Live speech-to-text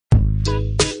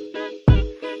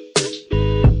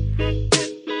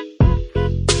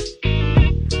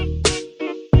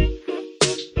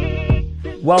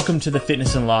Welcome to the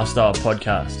Fitness and Lifestyle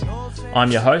Podcast.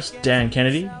 I'm your host, Dan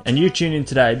Kennedy, and you tune in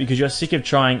today because you're sick of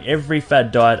trying every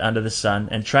fad diet under the sun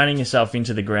and training yourself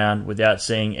into the ground without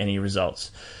seeing any results.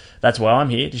 That's why I'm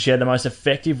here to share the most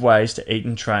effective ways to eat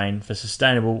and train for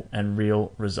sustainable and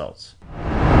real results.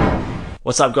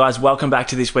 What's up, guys? Welcome back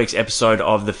to this week's episode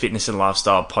of the Fitness and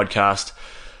Lifestyle Podcast.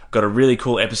 Got a really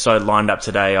cool episode lined up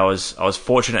today. I was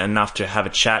fortunate enough to have a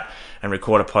chat and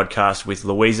record a podcast with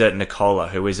Louisa, Nicola,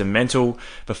 who is a mental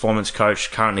performance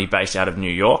coach currently based out of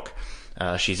New York.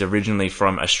 She's originally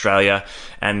from Australia,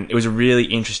 and it was a really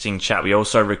interesting chat. We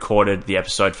also recorded the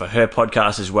episode for her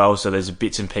podcast as well, so there's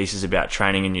bits and pieces about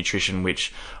training and nutrition,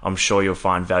 which I'm sure you'll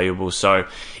find valuable. So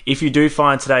if you do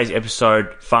find today's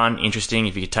episode fun, interesting,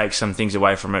 if you could take some things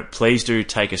away from it, please do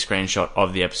take a screenshot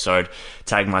of the episode.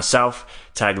 Tag myself,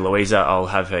 tag Louisa. I'll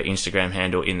have her Instagram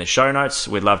handle in the show notes.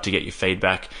 We'd love to get your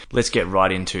feedback. Let's get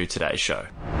right into today's show.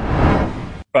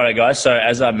 Right, guys. So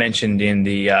as I mentioned in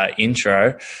the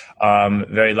intro, I'm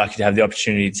very lucky to have the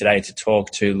opportunity today to talk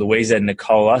to Louisa and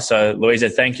Nicola. So Louisa,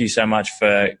 thank you so much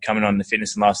for coming on the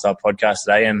Fitness and Lifestyle Podcast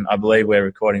today. And I believe we're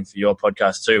recording for your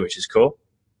podcast too, which is cool.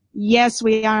 Yes,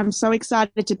 we are. I'm so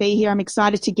excited to be here. I'm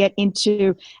excited to get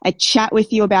into a chat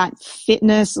with you about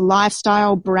fitness,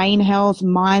 lifestyle, brain health,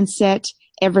 mindset,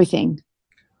 everything.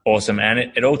 Awesome. And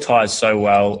it all ties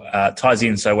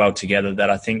in so well together that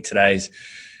I think today's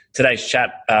chat,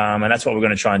 and that's what we're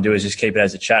going to try and do, is just keep it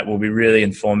as a chat, will be really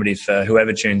informative for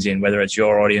whoever tunes in, whether it's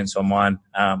your audience or mine.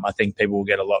 I think people will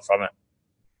get a lot from it.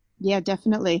 Yeah,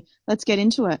 definitely. Let's get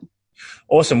into it.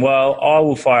 Awesome. Well, I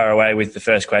will fire away with the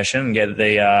first question and get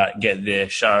the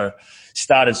show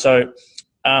started. So,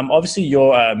 obviously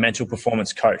you're a mental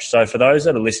performance coach. So for those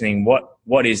that are listening,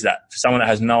 what is that? For someone that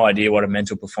has no idea what a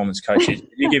mental performance coach is, can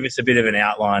you give us a bit of an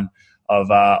outline of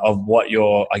what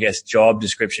your, I guess, job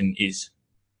description is?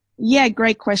 Yeah,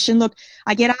 great question. Look,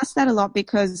 I get asked that a lot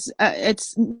because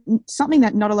it's something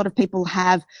that not a lot of people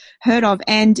have heard of.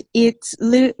 And it's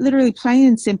literally plain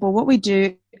and simple. What we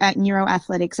do at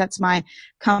Neuroathletics, that's my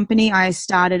company. I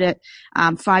started it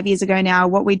 5 years ago now.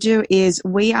 What we do is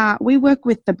we work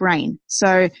with the brain.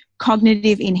 So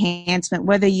cognitive enhancement,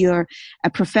 whether you're a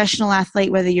professional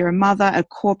athlete, whether you're a mother, a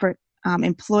corporate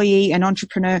employee, an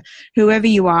entrepreneur, whoever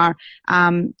you are,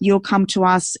 you'll come to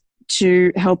us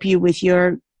to help you with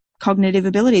your cognitive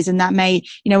abilities. And that may,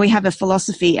 we have a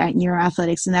philosophy at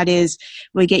Neuroathletics, and that is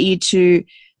we get you to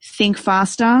think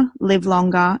faster, live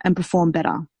longer, and perform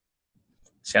better.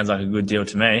 Sounds like a good deal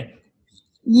to me.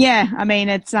 Yeah. I mean,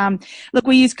 it's, look,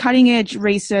 we use cutting edge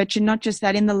research, and not just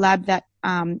that. In the lab that,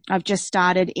 I've just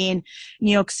started in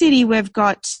New York City, we've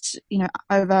got,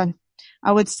 over,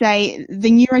 I would say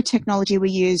the neurotechnology we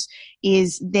use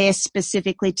is there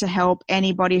specifically to help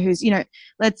anybody who's,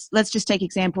 let's just take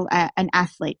example, an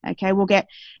athlete. Okay. We'll get,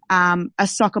 a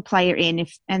soccer player in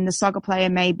and the soccer player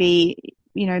may be,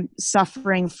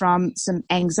 suffering from some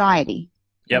anxiety.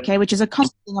 Yep. Okay. Which is a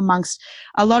common thing amongst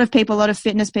a lot of people, a lot of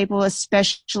fitness people,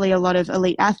 especially a lot of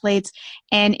elite athletes.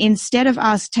 And instead of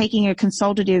us taking a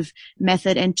consultative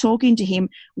method and talking to him,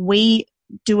 we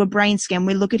do a brain scan.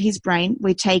 We look at his brain.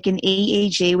 We take an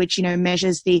EEG, which,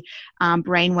 measures the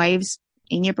brain waves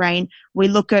in your brain. We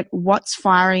look at what's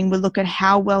firing. We look at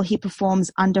how well he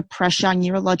performs under pressure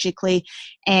neurologically.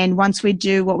 And once we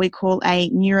do what we call a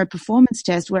neuroperformance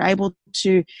test, we're able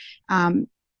to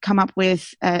come up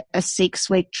with a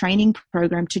 6-week training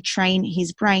program to train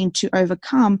his brain to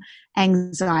overcome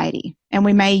anxiety. And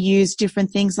we may use different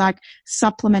things like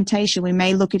supplementation. We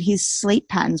may look at his sleep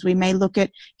patterns. We may look at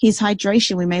his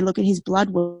hydration. We may look at his blood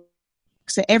work.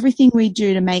 So everything we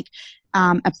do to make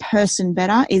a person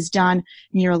better is done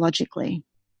neurologically.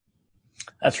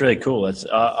 That's really cool.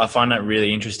 I find that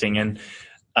really interesting. And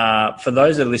for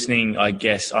those that are listening, I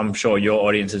guess I'm sure your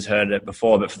audience has heard it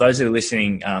before, but for those that are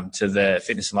listening to the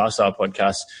Fitness and Lifestyle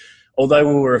Podcast, although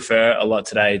we'll refer a lot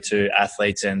today to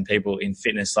athletes and people in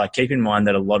fitness, keep in mind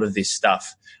that a lot of this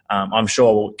stuff, I'm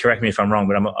sure, correct me if I'm wrong,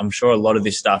 but I'm sure a lot of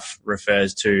this stuff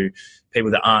refers to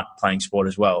people that aren't playing sport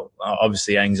as well.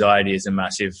 Obviously, anxiety is a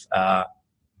massive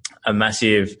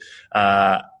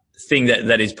thing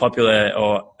that is popular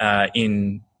or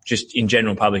in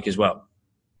general public as well.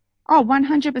 Oh,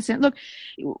 100%. Look,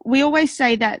 we always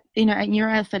say that, at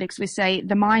Neuroathletics, we say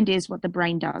the mind is what the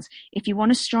brain does. If you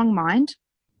want a strong mind,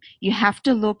 you have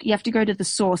to go to the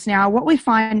source. Now, what we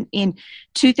find in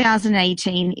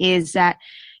 2018 is that,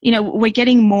 we're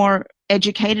getting more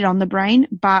educated on the brain,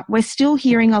 but we're still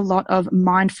hearing a lot of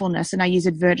mindfulness. And I use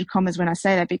inverted commas when I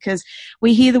say that, because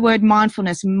we hear the word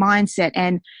mindfulness, mindset,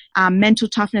 and mental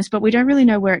toughness, but we don't really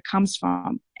know where it comes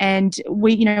from. And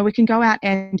we can go out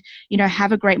and,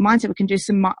 have a great mindset. We can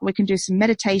do some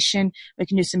meditation. We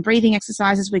can do some breathing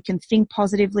exercises. We can think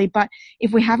positively. But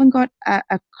if we haven't got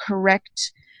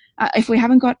if we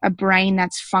haven't got a brain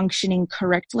that's functioning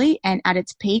correctly and at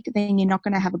its peak, then you're not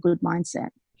going to have a good mindset.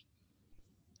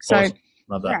 So awesome.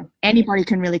 Love that. Yeah, anybody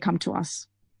can really come to us.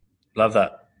 Love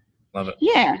that. Love it.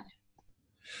 Yeah.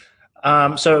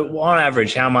 So on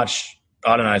average, how much,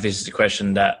 I don't know if this is a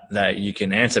question that you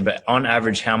can answer, but on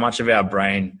average, how much of our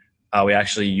brain are we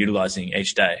actually utilizing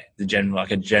each day? A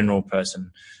general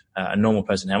person, a normal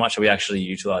person, how much are we actually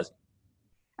utilizing?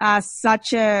 That's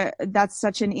such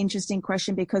an interesting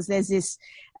question, because there's this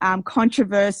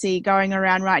controversy going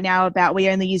around right now about we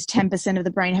only use 10% of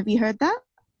the brain. Have you heard that?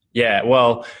 Yeah,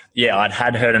 well, yeah, I'd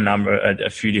heard a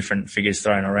few different figures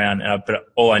thrown around, but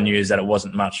all I knew is that it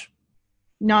wasn't much.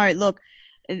 No, look,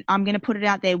 I'm going to put it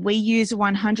out there. We use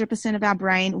 100% of our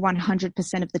brain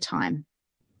 100% of the time.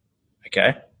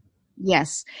 Okay.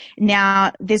 Yes.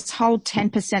 Now, this whole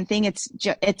 10% thing, it's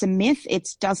a myth. It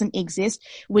doesn't exist.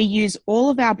 We use all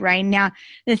of our brain. Now,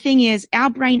 the thing is, our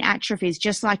brain atrophies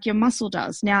just like your muscle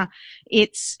does. Now,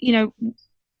 it's,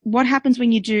 what happens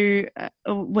when you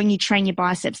train your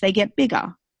biceps? They get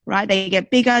bigger, right? They get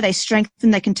bigger, they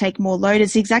strengthen, they can take more load.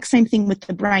 It's the exact same thing with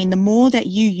the brain. The more that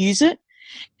you use it,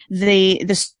 the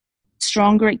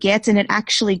stronger it gets, and it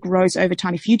actually grows over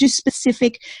time. If you do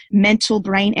specific mental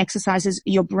brain exercises,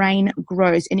 your brain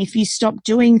grows. And if you stop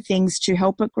doing things to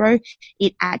help it grow,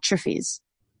 it atrophies.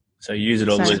 So use it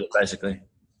or lose it, basically.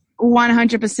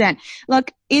 100%.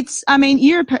 Look,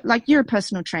 you're a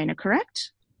personal trainer,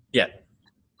 correct? Yeah.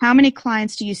 How many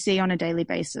clients do you see on a daily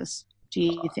basis, do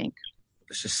you think?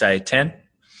 Let's just say 10.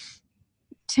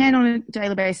 10 on a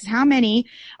daily basis. How many,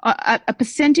 a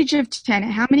percentage of 10,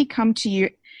 how many come to you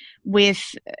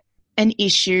with an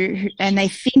issue and they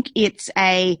think it's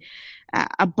a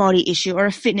body issue or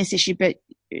a fitness issue, but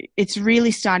it's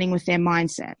really starting with their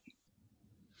mindset?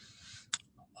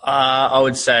 I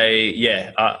would say,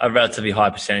 yeah, a relatively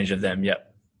high percentage of them,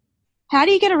 yep. How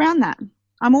do you get around that?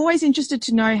 I'm always interested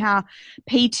to know how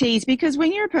PTs, because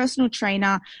when you're a personal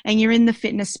trainer and you're in the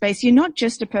fitness space, you're not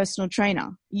just a personal trainer.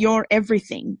 You're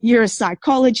everything. You're a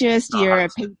psychologist, you're a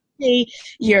PT,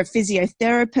 you're a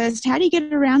physiotherapist. How do you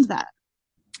get around that?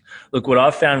 Look, what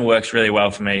I've found works really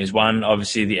well for me is, one,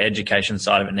 obviously the education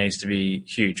side of it needs to be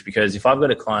huge, because if I've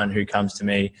got a client who comes to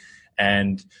me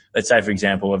and, let's say, for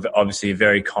example, obviously a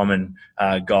very common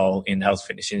goal in the health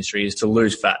fitness industry is to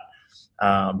lose fat,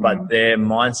 but their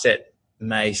mindset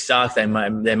may suck, their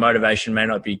motivation may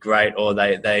not be great, or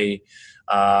they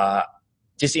are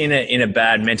just in a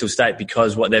bad mental state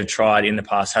because what they've tried in the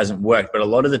past hasn't worked. But a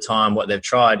lot of the time what they've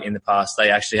tried in the past,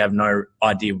 they actually have no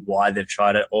idea why they've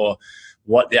tried it or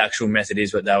what the actual method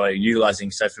is what they were utilizing.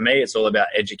 So for me, it's all about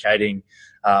educating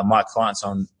my clients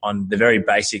on the very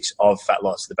basics of fat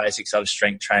loss, the basics of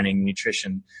strength training,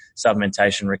 nutrition,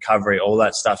 supplementation, recovery, all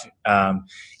that stuff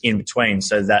in between,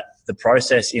 so that the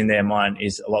process in their mind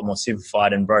is a lot more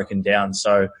simplified and broken down.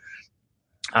 So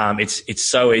it's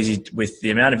so easy with the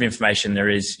amount of information there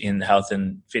is in the health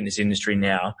and fitness industry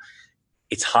now.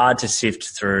 It's hard to sift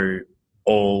through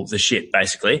all the shit,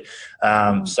 basically.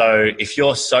 So if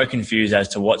you're so confused as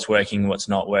to what's working, what's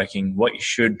not working, what you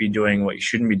should be doing, what you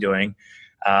shouldn't be doing,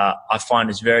 I find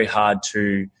it's very hard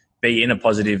to be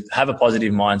have a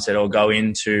positive mindset or go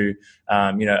into,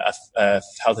 a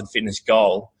health and fitness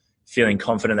goal feeling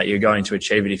confident that you're going to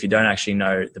achieve it if you don't actually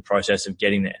know the process of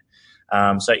getting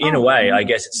there. So in a way, I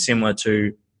guess it's similar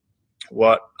to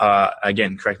what,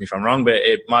 again, correct me if I'm wrong, but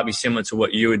it might be similar to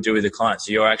what you would do with a client.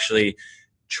 So you're actually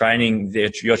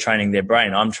you're training their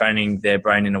brain. I'm training their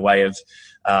brain in a way of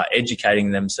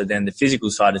educating them. So then the physical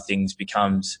side of things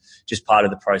becomes just part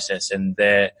of the process, and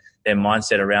their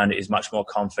mindset around it is much more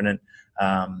confident.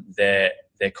 Their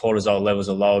cortisol levels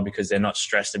are lower because they're not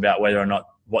stressed about whether or not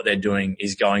what they're doing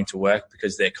is going to work,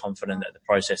 because they're confident that the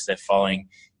process they're following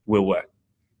will work.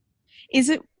 Is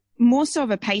it more so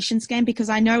of a patience game? Because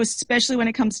I know, especially when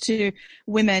it comes to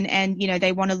women and,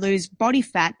 they want to lose body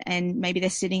fat and maybe they're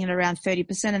sitting at around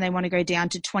 30% and they want to go down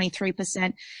to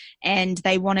 23% and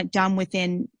they want it done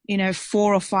within,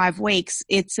 4 or 5 weeks.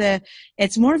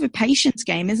 It's more of a patience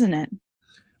game, isn't it?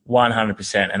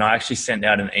 100%. And I actually sent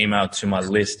out an email to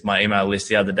my email list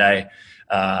the other day.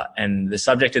 And the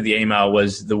subject of the email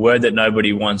was the word that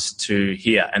nobody wants to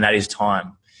hear, and that is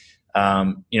time.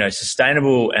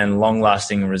 sustainable and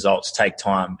long-lasting results take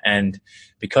time. And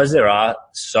because there are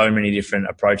so many different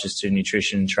approaches to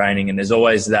nutrition training, and there's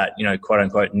always that, quote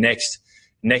unquote, next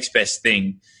best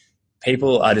thing,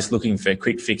 people are just looking for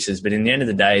quick fixes. But in the end of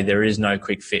the day, there is no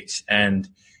quick fix. And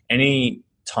any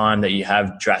time that you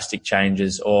have drastic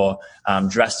changes or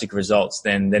drastic results,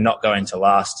 then they're not going to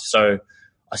last. So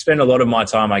I spend a lot of my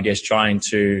time, I guess, trying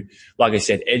to, like I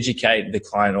said, educate the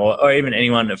client or even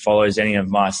anyone that follows any of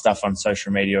my stuff on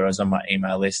social media or is on my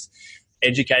email list,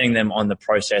 educating them on the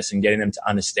process and getting them to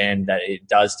understand that it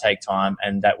does take time,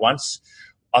 and that once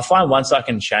I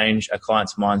can change a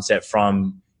client's mindset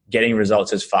from getting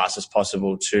results as fast as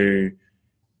possible to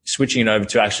switching it over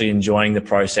to actually enjoying the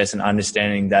process and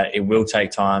understanding that it will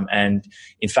take time. And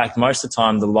in fact, most of the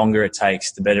time, the longer it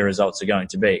takes, the better results are going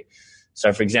to be.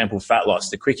 So for example, fat loss,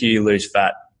 the quicker you lose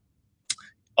fat,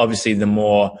 obviously the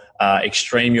more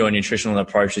extreme your nutritional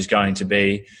approach is going to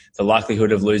be, the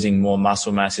likelihood of losing more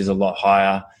muscle mass is a lot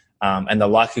higher, and the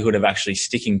likelihood of actually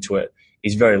sticking to it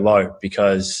is very low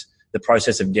because the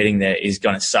process of getting there is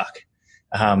going to suck.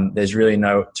 There's really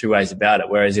no two ways about it.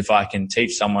 Whereas if I can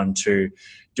teach someone to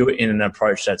do it in an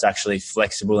approach that's actually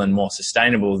flexible and more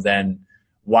sustainable, then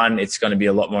one, it's going to be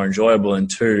a lot more enjoyable, and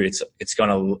two,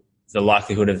 the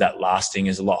likelihood of that lasting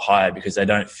is a lot higher because they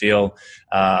don't feel,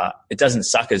 it doesn't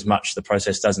suck as much. The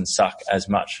process doesn't suck as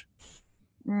much.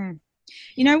 Mm.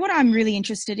 You know what I'm really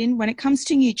interested in when it comes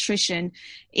to nutrition,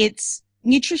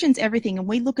 nutrition's everything. And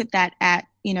we look at that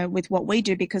with what we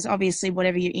do, because obviously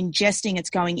whatever you're ingesting, it's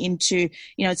going into,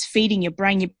 it's feeding your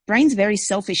brain. Your brain's very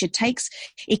selfish.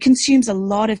 It consumes a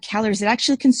lot of calories. It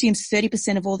actually consumes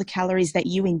 30% of all the calories that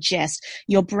you ingest.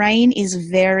 Your brain is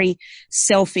very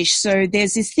selfish. So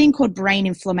there's this thing called brain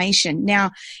inflammation.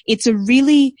 Now, it's a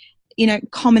really,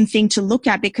 common thing to look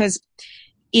at because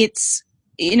it's,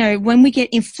 when we get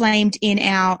inflamed in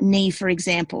our knee, for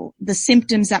example, the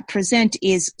symptoms that present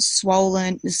is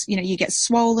swollen, you get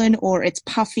swollen, or it's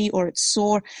puffy, or it's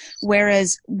sore.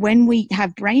 Whereas when we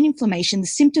have brain inflammation, the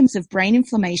symptoms of brain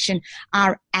inflammation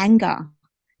are anger,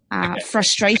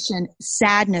 frustration,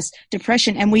 sadness,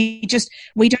 depression. And we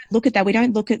don't look at that. We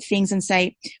don't look at things and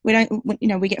say, we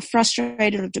get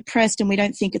frustrated or depressed and we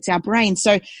don't think it's our brain.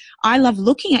 So I love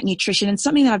looking at nutrition, and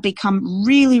something that I've become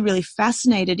really, really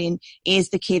fascinated in is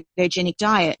the ketogenic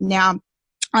diet. Now,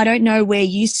 I don't know where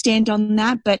you stand on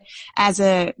that, but as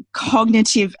a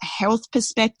cognitive health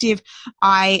perspective,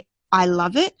 I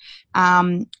love it.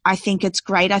 I think it's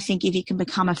great. I think if you can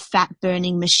become a fat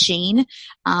burning machine,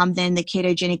 then the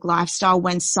ketogenic lifestyle,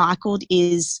 when cycled,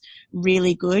 is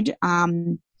really good.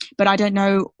 But I don't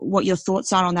know what your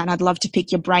thoughts are on that. I'd love to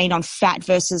pick your brain on fat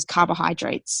versus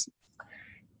carbohydrates.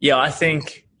 Yeah, I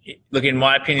think, look, in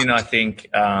my opinion, I think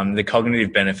the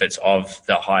cognitive benefits of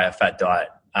the higher fat diet,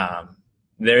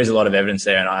 there is a lot of evidence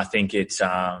there, and I think it's,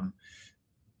 I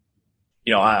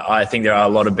think there are a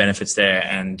lot of benefits there,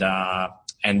 and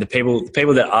the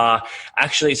people that are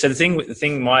actually, so the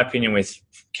thing, my opinion with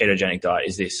ketogenic diet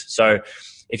is this. So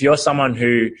if you're someone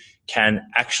who can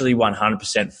actually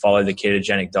 100% follow the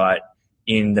ketogenic diet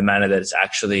in the manner that it's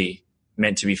actually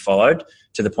meant to be followed,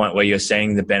 to the point where you're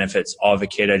seeing the benefits of a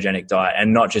ketogenic diet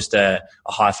and not just a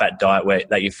high fat diet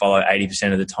that you follow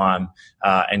 80% of the time,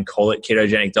 and call it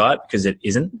ketogenic diet, because it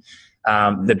isn't.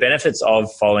 The benefits of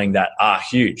following that are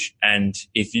huge. And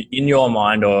if you, in your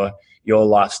mind or your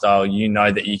lifestyle, you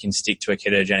know that you can stick to a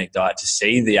ketogenic diet to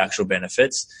see the actual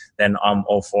benefits, then I'm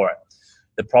all for it.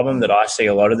 The problem that I see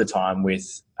a lot of the time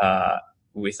with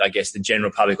I guess the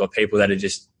general public or people that are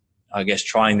just, I guess,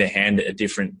 trying their hand at a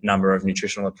different number of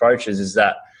nutritional approaches is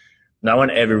that no one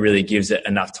ever really gives it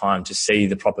enough time to see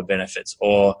the proper benefits.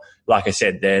 Or, like I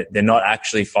said, they're not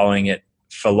actually following it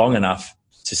for long enough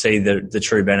to see the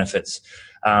true benefits.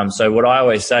 So what I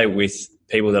always say with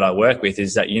people that I work with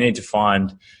is that you need to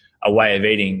find a way of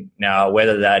eating. Now,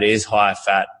 whether that is higher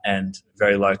fat and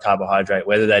very low carbohydrate,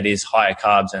 whether that is higher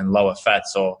carbs and lower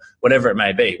fats, or whatever it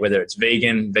may be, whether it's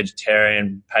vegan,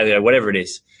 vegetarian, paleo, whatever it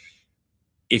is,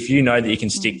 if you know that you can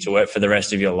stick to it for the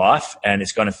rest of your life and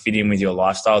it's going to fit in with your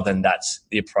lifestyle, then that's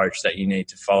the approach that you need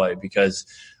to follow. Because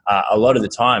a lot of the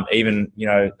time, even,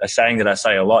 a saying that I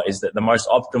say a lot is that the most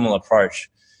optimal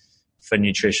approach for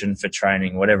nutrition, for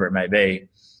training, whatever it may be,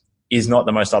 is not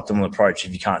the most optimal approach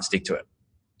if you can't stick to it.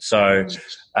 So,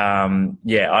 I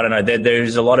don't know.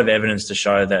 There's a lot of evidence to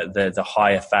show that the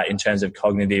higher fat in terms of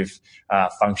cognitive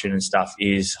function and stuff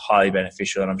is highly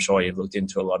beneficial. And I'm sure you've looked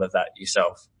into a lot of that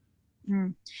yourself.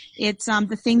 It's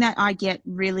the thing that I get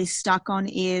really stuck on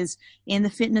is in the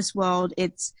fitness world,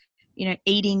 it's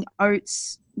eating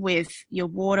oats with your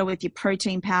water, with your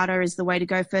protein powder is the way to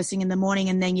go first thing in the morning.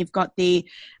 And then you've got the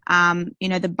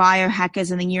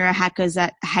biohackers and the neurohackers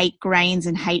that hate grains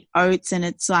and hate oats. And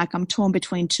it's like, I'm torn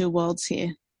between two worlds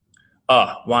here.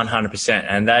 Oh, 100%.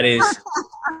 And that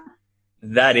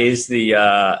is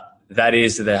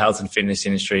the health and fitness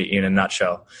industry in a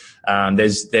nutshell.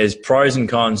 There's pros and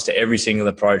cons to every single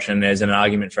approach, and there's an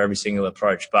argument for every single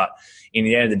approach. But in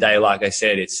the end of the day, like I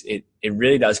said, it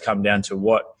really does come down to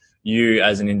what you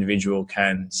as an individual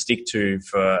can stick to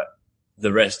for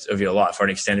the rest of your life for an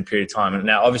extended period of time. And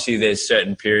now, obviously, there's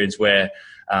certain periods where,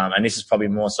 and this is probably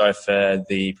more so for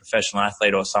the professional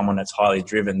athlete or someone that's highly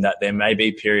driven, that there may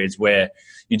be periods where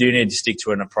you do need to stick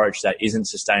to an approach that isn't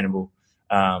sustainable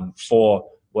for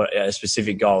a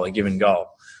specific goal, a given goal.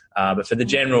 But for the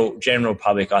general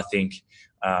public, I think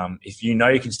if you know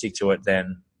you can stick to it,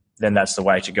 then that's the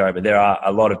way to go. But there are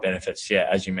a lot of benefits,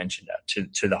 as you mentioned,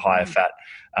 to the higher fat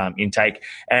intake.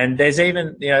 And there's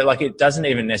even, it doesn't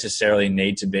even necessarily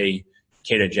need to be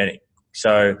ketogenic.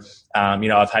 So,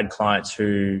 I've had clients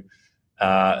who,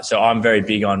 so I'm very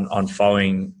big on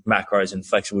following macros and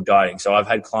flexible dieting. So I've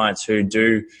had clients who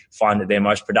do find that their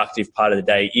most productive part of the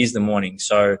day is the morning.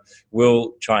 So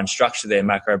we'll try and structure their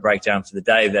macro breakdown for the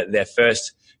day, that their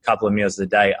first couple of meals of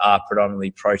the day are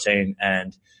predominantly protein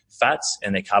and fats,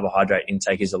 and their carbohydrate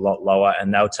intake is a lot lower,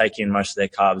 and they'll take in most of their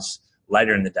carbs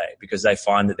later in the day because they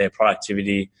find that their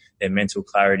productivity, their mental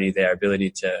clarity, their ability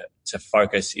to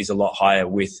focus is a lot higher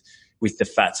with the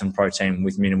fats and protein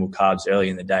with minimal carbs early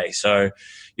in the day. So,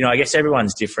 I guess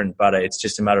everyone's different, but it's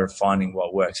just a matter of finding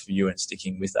what works for you and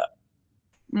sticking with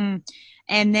that.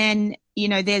 And then,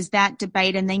 there's that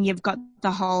debate, and then you've got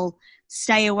the whole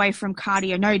stay away from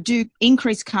cardio. No, do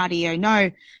increase cardio.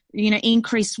 No,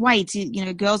 increase weights.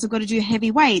 Girls have got to do heavy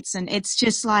weights. And it's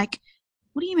just like,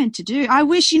 what are you meant to do? I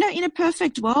wish, in a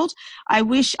perfect world, I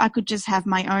wish I could just have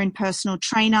my own personal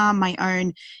trainer, my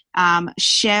own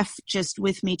chef just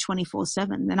with me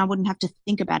 24/7. Then I wouldn't have to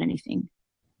think about anything.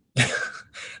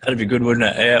 That'd be good, wouldn't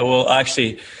it? Yeah, well,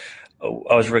 actually,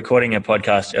 I was recording a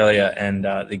podcast earlier, and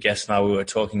the guest and I, we were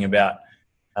talking about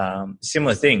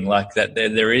similar thing, like that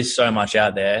there is so much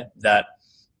out there that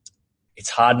it's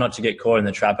hard not to get caught in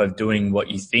the trap of doing what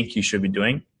you think you should be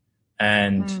doing.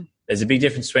 And there's a big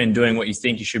difference between doing what you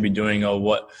think you should be doing or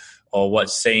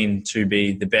what's seen to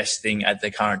be the best thing at the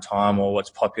current time or what's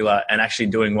popular, and actually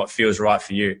doing what feels right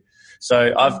for you.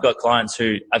 So I've got clients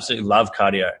who absolutely love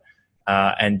cardio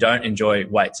and don't enjoy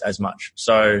weights as much.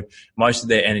 So most of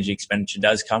their energy expenditure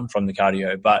does come from the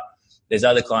cardio. But there's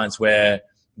other clients where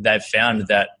they've found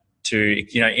that in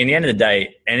the end of the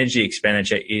day, energy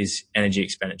expenditure is energy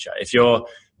expenditure. If you're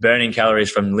burning calories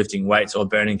from lifting weights or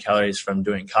burning calories from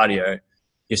doing cardio,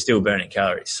 you're still burning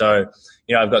calories. So,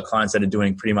 I've got clients that are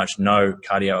doing pretty much no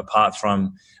cardio apart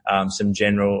from some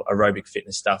general aerobic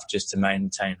fitness stuff just to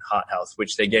maintain heart health,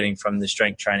 which they're getting from the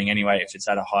strength training anyway if it's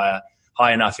at a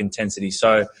high enough intensity.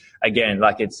 So again,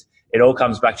 it all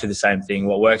comes back to the same thing.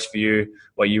 What works for you,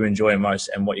 what you enjoy most,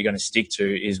 and what you're going to stick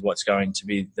to is what's going to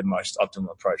be the most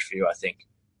optimal approach for you, I think.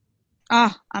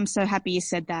 I'm so happy you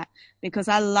said that because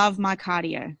I love my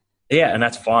cardio. Yeah, and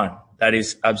that's fine. That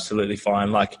is absolutely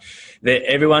fine.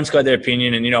 Everyone's got their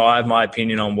opinion, and, I have my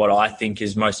opinion on what I think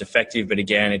is most effective. But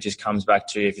again, it just comes back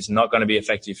to if it's not going to be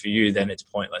effective for you, then it's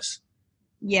pointless.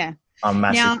 Yeah. I'm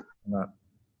massive. Now,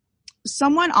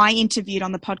 someone I interviewed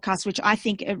on the podcast, which I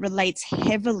think it relates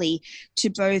heavily to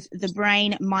both the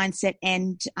brain, mindset,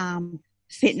 and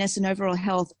fitness and overall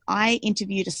health. I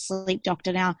interviewed a sleep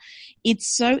doctor. Now,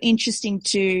 it's so interesting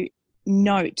to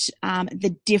note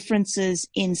the differences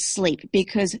in sleep,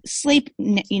 because sleep,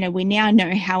 we now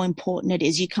know how important it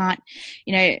is. You can't,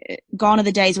 gone are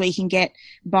the days where you can get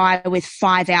by with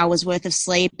 5 hours worth of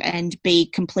sleep and be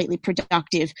completely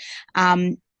productive.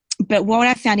 But what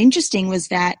I found interesting was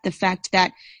that the fact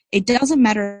that it doesn't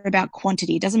matter about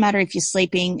quantity. It doesn't matter if you're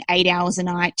sleeping 8 hours a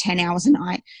night, 10 hours a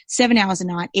night, 7 hours a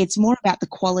night. It's more about the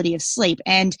quality of sleep.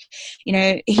 And,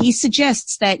 he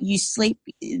suggests that you sleep,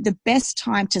 the best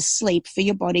time to sleep for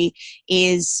your body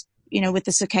is, with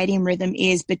the circadian rhythm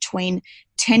is between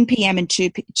 10 p.m. and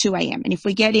 2 a.m. And if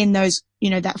we get in those,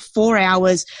 that 4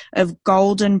 hours of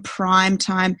golden prime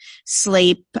time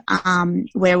sleep,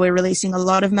 where we're releasing a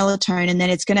lot of melatonin, then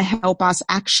it's going to help us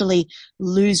actually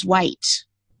lose weight.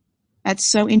 That's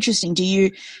so interesting. Do you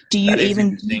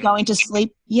go into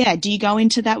sleep? Yeah. Do you go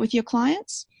into that with your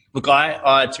clients? Look,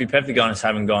 I to be perfectly honest,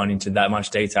 haven't gone into that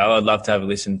much detail. I'd love to have a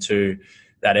listen to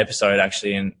that episode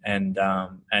actually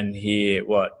and hear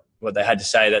what they had to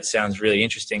say. That sounds really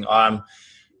interesting. I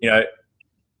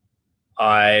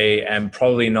I am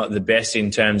probably not the best in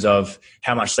terms of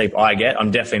how much sleep I get. I'm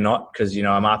definitely not, because,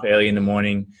 I'm up early in the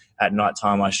morning. At night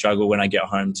time, I struggle when I get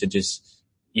home to just,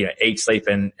 eat,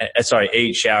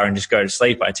 shower and just go to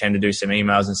sleep. I tend to do some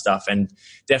emails and stuff and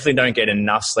definitely don't get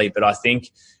enough sleep. But I think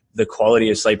the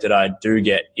quality of sleep that I do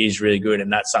get is really good.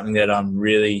 And that's something that I'm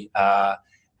really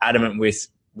adamant with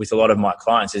a lot of my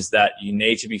clients, is that you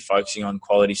need to be focusing on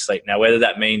quality sleep. Now, whether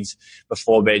that means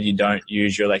before bed you don't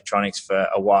use your electronics for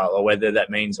a while, or whether that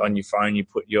means on your phone you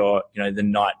put your, the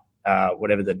night,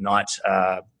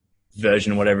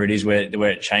 version, whatever it is, where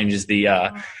it changes the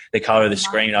color of the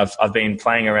screen. I've been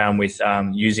playing around with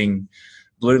using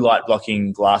blue light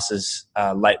blocking glasses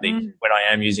lately when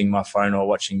I am using my phone or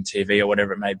watching TV or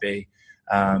whatever it may be.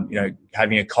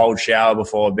 Having a cold shower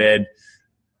before bed,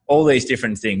 all these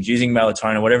different things, using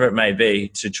melatonin, whatever it may be,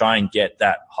 to try and get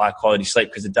that high quality sleep,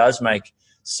 because it does make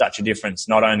such a difference,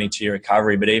 not only to your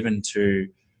recovery, but even to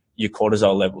your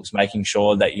cortisol levels, making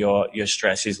sure that your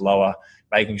stress is lower,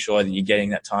 making sure that you're getting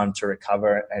that time to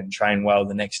recover and train well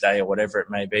the next day, or whatever it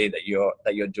may be that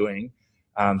you're doing.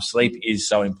 Sleep is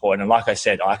so important. And like I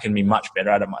said, I can be much better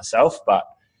at it myself, but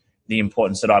the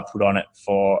importance that I put on it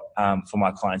for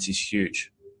my clients is huge.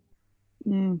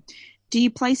 Do you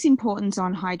place importance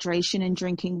on hydration and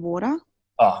drinking water?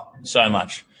 Oh, so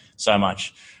much. There's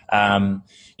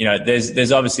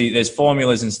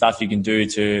formulas and stuff you can do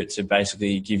to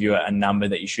basically give you a number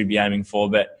that you should be aiming for.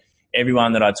 But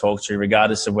everyone that I talk to,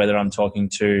 regardless of whether I'm talking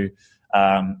to,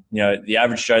 the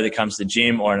average Joe that comes to the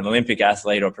gym, or an Olympic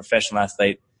athlete or a professional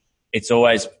athlete, it's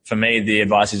always, for me, the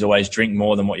advice is always drink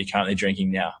more than what you're currently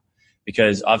drinking now.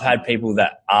 Because I've had people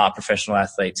that are professional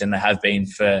athletes, and they have been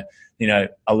for,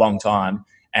 a long time,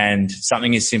 and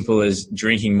something as simple as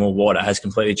drinking more water has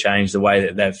completely changed the way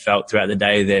that they've felt throughout the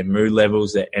day, their mood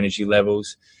levels, their energy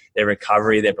levels, their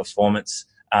recovery, their performance.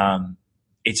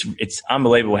 It's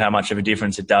unbelievable how much of a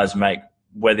difference it does make,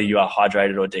 whether you are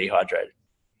hydrated or dehydrated.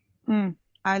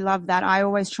 I love that. I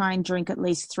always try and drink at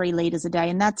least 3 liters a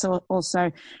day, and that's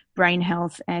also brain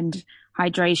health and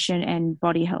hydration and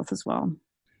body health as well.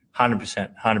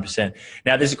 100%.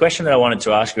 Now, there's a question that I wanted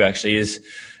to ask you, actually, is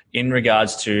in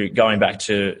regards to going back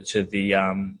to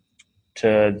the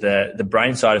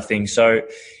brain side of things. So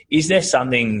is there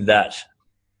something that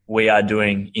we are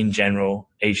doing in general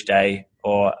each day,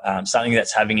 or something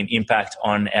that's having an impact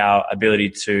on our ability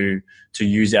to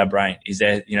use our brain? Is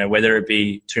there, whether it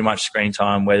be too much screen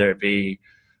time, whether it be,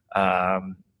 I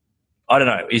don't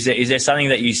know, is there something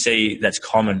that you see that's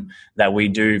common that we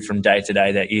do from day to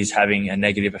day that is having a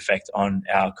negative effect on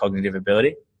our cognitive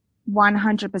ability?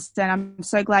 100%. I'm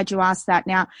so glad you asked that.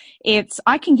 Now,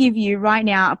 I can give you right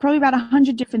now probably about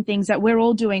 100 different things that we're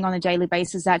all doing on a daily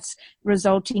basis that's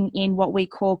resulting in what we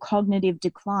call cognitive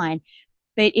decline.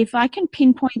 But if I can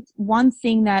pinpoint one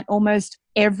thing that almost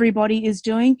everybody is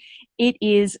doing, it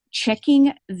is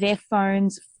checking their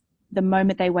phones the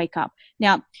moment they wake up.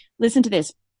 Now, listen to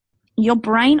this. Your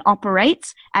brain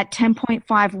operates at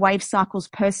 10.5 wave cycles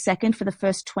per second for the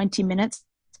first 20 minutes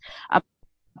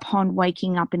upon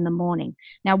waking up in the morning.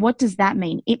 Now, what does that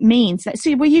mean? It means that,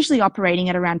 we're usually operating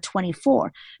at around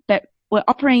 24, but we're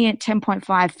operating at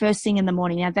 10.5 first thing in the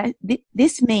morning. Now,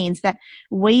 this means that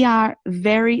we are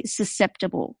very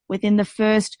susceptible within the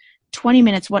first 20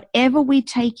 minutes. Whatever we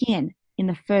take in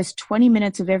the first 20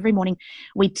 minutes of every morning,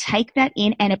 we take that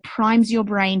in, and it primes your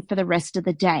brain for the rest of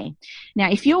the day. Now,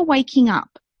 if you're waking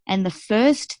up and the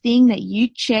first thing that you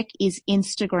check is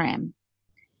Instagram,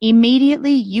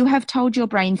 immediately you have told your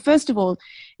brain, first of all,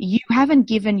 you haven't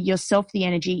given yourself the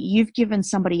energy, you've given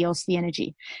somebody else the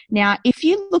energy. Now, if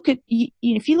you look at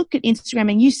Instagram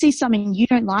and you see something you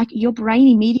don't like, your brain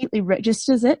immediately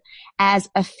registers it as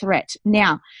a threat.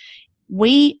 Now,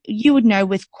 you would know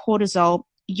with cortisol,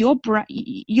 your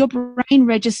brain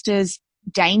registers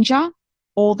danger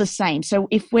all the same. So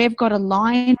if we've got a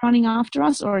lion running after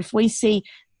us, or if we see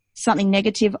something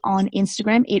negative on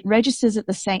Instagram, it registers it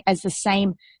as the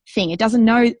same thing. It doesn't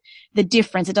know the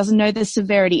difference. It doesn't know the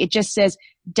severity. It just says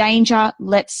danger.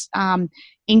 Let's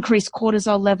increase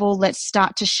cortisol level. Let's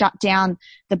start to shut down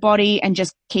the body and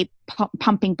just keep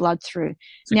pumping blood through.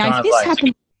 So now, if this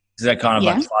happens, is that kind of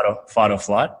like fight or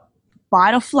flight?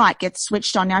 Fight or flight gets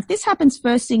switched on. Now, if this happens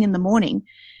first thing in the morning,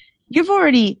 your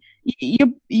body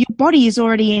is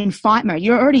already in fight mode.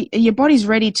 Your body's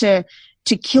ready to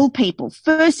kill people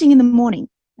first thing in the morning.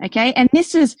 Okay. And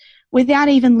this is without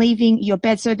even leaving your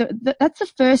bed. So that's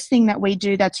the first thing that we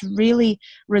do that's really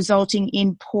resulting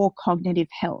in poor cognitive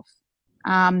health.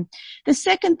 The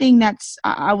second thing that's,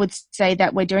 I would say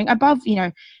that we're doing above,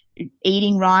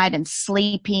 eating right and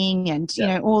sleeping and,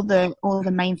 all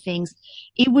the main things,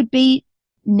 it would be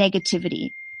negativity.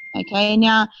 Okay.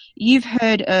 Now, you've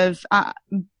heard of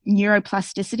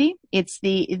neuroplasticity. It's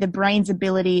the brain's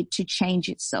ability to change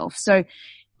itself. So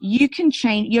you can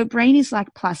change, your brain is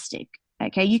like plastic.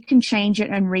 Okay. You can change it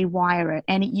and rewire it,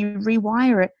 and you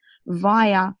rewire it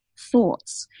via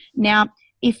thoughts. Now,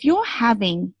 if you're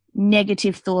having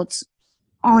negative thoughts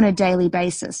on a daily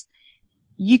basis,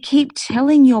 you keep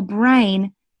telling your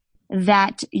brain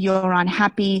that you're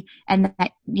unhappy and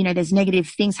that, there's negative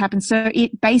things happen. So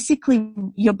it basically,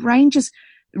 your brain just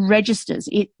registers.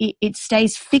 It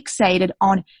stays fixated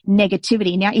on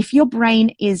negativity. Now, if your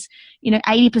brain is,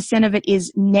 80% of it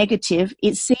is negative,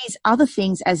 it sees other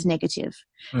things as negative.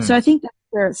 So I think that's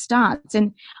where it starts.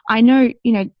 And I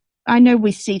know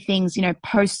we see things,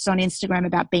 posts on Instagram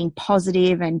about being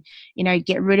positive and,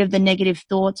 get rid of the negative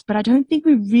thoughts, but I don't think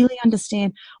we really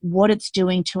understand what it's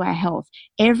doing to our health.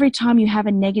 Every time you have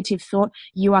a negative thought,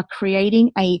 you are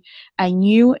creating a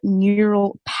new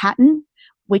neural pattern,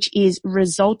 which is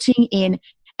resulting in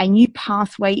a new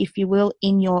pathway, if you will,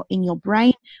 in your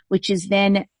brain, which is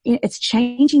then, it's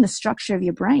changing the structure of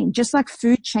your brain. Just like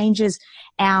food changes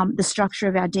the structure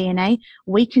of our DNA,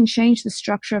 we can change the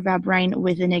structure of our brain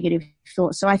with a negative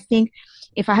thought. So I think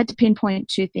if I had to pinpoint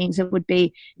two things, it would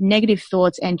be negative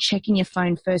thoughts and checking your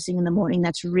phone first thing in the morning.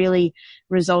 That's really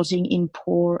resulting in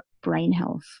poor brain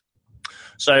health.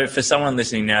 So for someone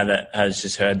listening now that has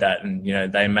just heard that, and,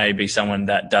 they may be someone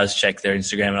that does check their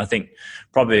Instagram, and I think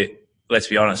probably, let's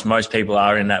be honest, most people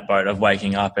are in that boat of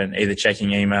waking up and either checking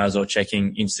emails or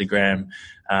checking Instagram,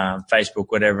 Facebook,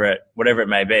 whatever it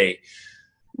may be.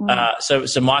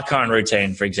 So my current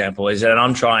routine, for example, is that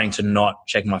I'm trying to not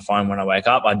check my phone when I wake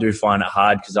up. I do find it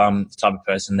hard because I'm the type of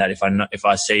person that if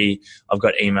I see I've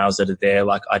got emails that are there,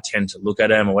 like, I tend to look at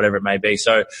them or whatever it may be.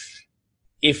 So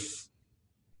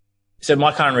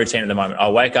my current routine at the moment,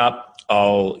 I'll wake up,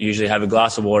 I'll usually have a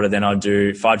glass of water, then I'll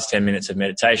do 5 to 10 minutes of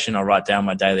meditation. I'll write down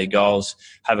my daily goals,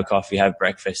 have a coffee, have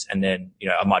breakfast, and then,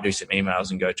 I might do some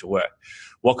emails and go to work.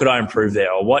 What could I improve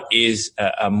there? Or what is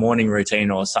a morning routine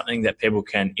or something that people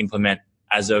can implement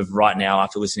as of right now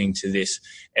after listening to this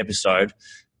episode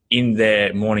in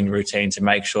their morning routine to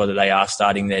make sure that they are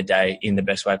starting their day in the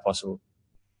best way possible?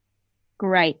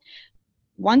 Great.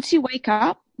 Once you wake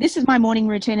up, this is my morning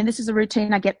routine, and this is a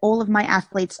routine I get all of my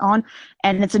athletes on,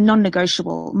 and it's a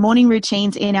non-negotiable. Morning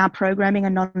routines in our programming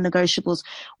are non-negotiables.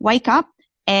 Wake up,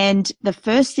 and the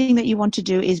first thing that you want to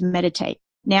do is meditate.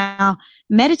 Now,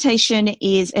 meditation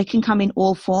it can come in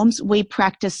all forms. We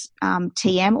practice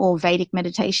TM, or Vedic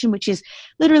meditation, which is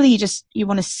literally you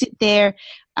want to sit there,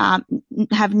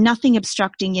 have nothing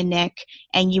obstructing your neck,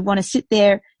 and you want to sit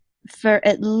there for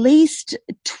at least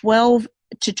 12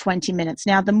 to 20 minutes.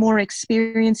 Now, the more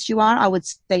experienced you are, I would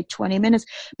say 20 minutes.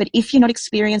 But if you're not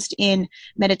experienced in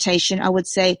meditation, I would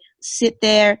say sit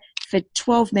there for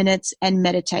 12 minutes and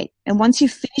meditate. And once you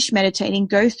finish meditating,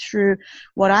 go through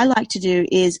what I like to do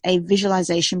is a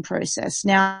visualization process.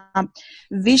 Now,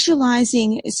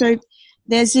 visualizing, so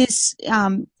there's this,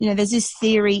 there's this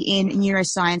theory in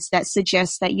neuroscience that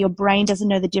suggests that your brain doesn't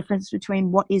know the difference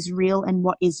between what is real and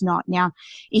what is not. Now,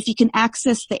 if you can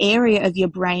access the area of your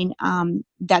brain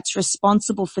that's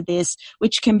responsible for this,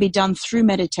 which can be done through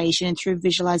meditation and through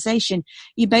visualization,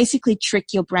 you basically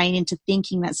trick your brain into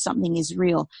thinking that something is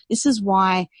real. This is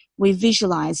why we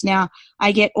visualize. Now,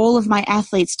 I get all of my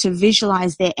athletes to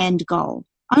visualize their end goal.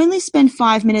 I only spend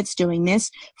 5 minutes doing this,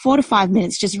 4 to 5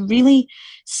 minutes, just really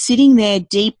sitting there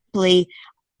deeply,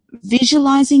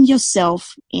 visualizing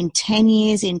yourself in 10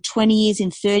 years, in 20 years, in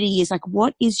 30 years. Like,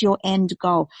 what is your end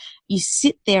goal? You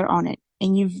sit there on it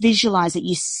and you visualize it.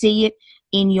 You see it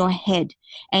in your head,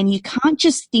 and you can't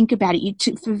just think about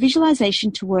it. For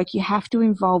visualization to work, you have to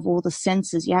involve all the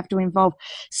senses. You have to involve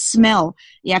smell.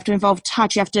 You have to involve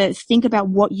touch. You have to think about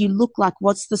what you look like.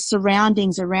 What's the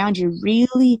surroundings around you?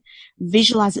 Really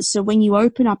visualize it. So when you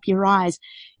open up your eyes,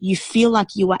 you feel like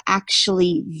you are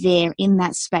actually there in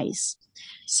that space.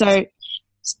 So,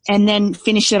 and then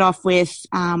finish it off with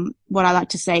what I like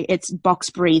to say, it's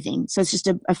box breathing. So it's just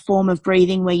a form of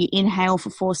breathing where you inhale for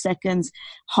 4 seconds,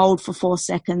 hold for 4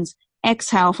 seconds,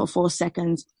 exhale for 4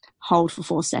 seconds, hold for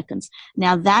 4 seconds.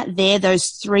 Now those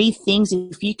 3 things,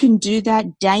 if you can do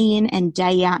that day in and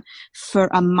day out for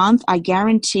a month, I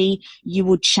guarantee you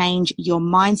will change your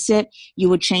mindset, you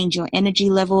will change your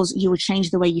energy levels, you will change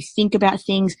the way you think about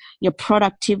things, your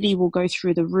productivity will go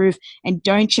through the roof, and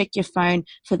don't check your phone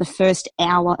for the first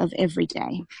hour of every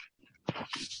day.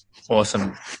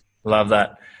 Awesome. Love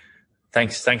that.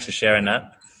 Thanks for sharing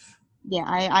that. Yeah,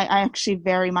 I actually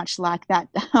very much like that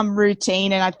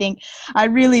routine, and I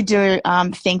really do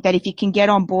think that if you can get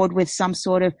on board with some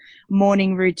sort of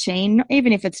morning routine,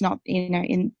 even if it's not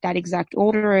in that exact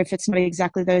order, or if it's not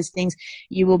exactly those things,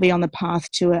 you will be on the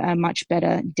path to a much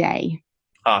better day.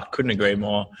 Oh, couldn't agree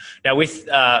more. Now with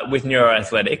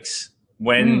neuroathletics,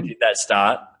 when did that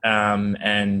start?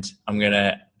 And I'm going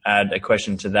to add a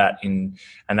question to that, and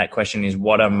that question is,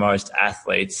 what are most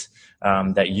athletes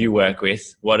that you work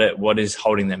with, what is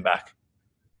holding them back?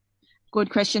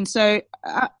 Good question. So,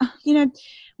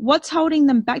 what's holding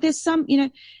them back? There's some,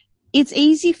 it's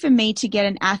easy for me to get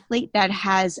an athlete that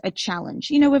has a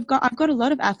challenge. I've got a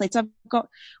lot of athletes. I've got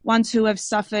ones who have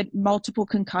suffered multiple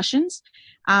concussions.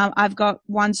 I've got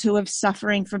ones who are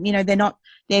suffering from,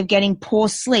 they're getting poor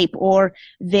sleep, or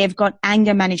they've got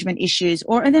anger management issues,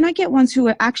 and then I get ones who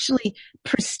are actually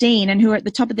pristine and who are at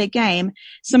the top of their game.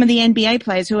 Some of the NBA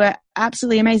players who are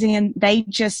absolutely amazing, and they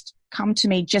just come to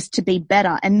me just to be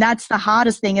better. And that's the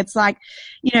hardest thing. It's like,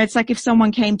 it's like if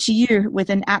someone came to you with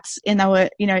an apps and they were,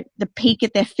 the peak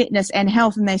at their fitness and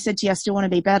health, and they said to you, I still want to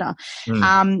be better.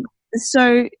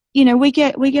 So, we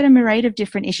get a myriad of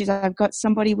different issues. I've got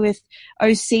somebody with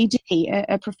OCD,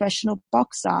 a professional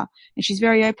boxer, and she's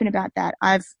very open about that.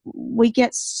 We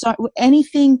get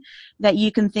anything that you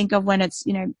can think of when it's,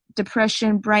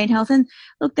 depression, brain health. And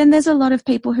look, then there's a lot of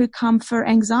people who come for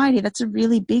anxiety. That's a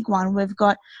really big one. We've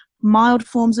got mild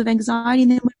forms of anxiety,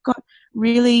 and then we've got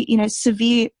really,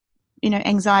 severe,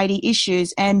 anxiety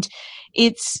issues. And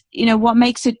it's, what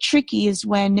makes it tricky is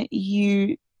when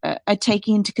you are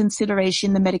taking into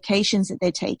consideration the medications that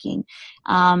they're taking.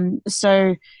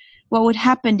 So what would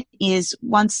happen is,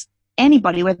 once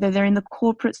anybody, whether they're in the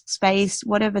corporate space,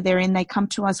 whatever they're in, they come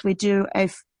to us, we do a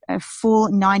full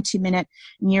 90-minute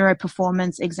neuro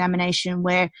performance examination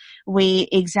where we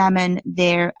examine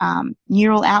their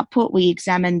neural output, we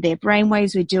examine their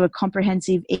brainwaves, we do a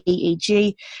comprehensive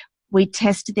EEG, we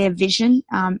test their vision.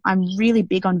 I'm really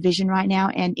big on vision right now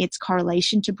and its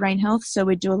correlation to brain health. So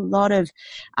we do a lot of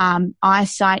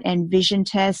eyesight and vision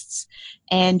tests,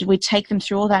 and we take them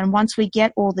through all that. And once we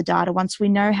get all the data, once we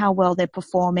know how well they're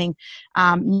performing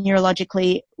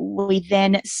neurologically, we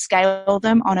then scale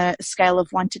them on a scale of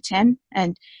 1 to 10.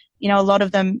 And, a lot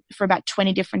of them, for about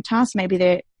 20 different tasks, maybe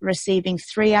they're receiving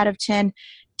 3 out of 10,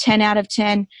 10 out of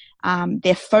 10.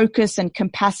 Their focus and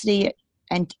capacity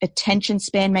and attention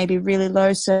span may be really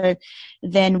low. So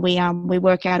then we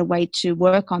work out a way to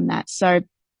work on that. So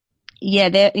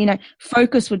yeah,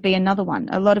 focus would be another one.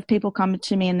 A lot of people come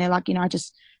to me and they're like, I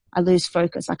lose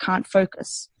focus. I can't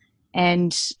focus.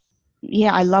 And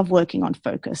yeah, I love working on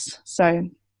focus. So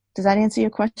does that answer your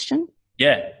question?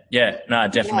 Yeah. No,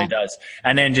 it definitely does.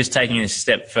 And then just taking a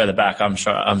step further back, I'm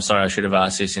sorry, I should have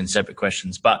asked this in separate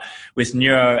questions, but with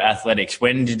neuroathletics,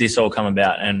 when did this all come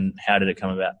about and how did it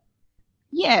come about?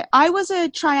 Yeah, I was a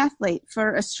triathlete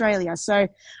for Australia. So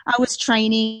I was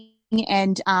training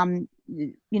and, I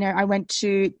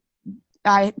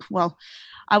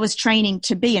was training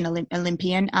to be an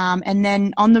Olympian. And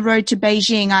then on the road to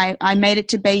Beijing, I made it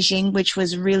to Beijing, which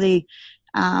was really,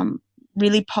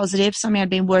 really positive. Something I'd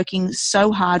been working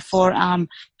so hard for,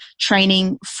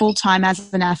 training full time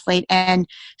as an athlete. And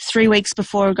 3 weeks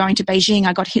before going to Beijing,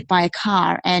 I got hit by a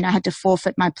car and I had to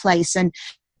forfeit my place. And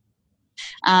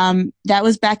that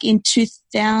was back in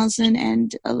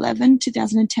 2011,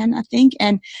 2010, I think.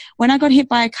 And when I got hit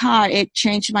by a car, it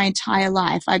changed my entire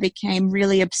life. I became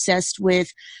really obsessed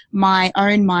with my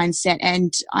own mindset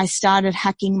and I started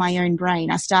hacking my own brain.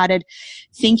 I started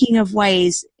thinking of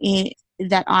ways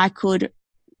that I could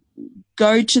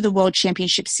go to the World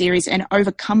Championship Series and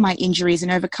overcome my injuries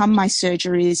and overcome my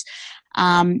surgeries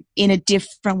in a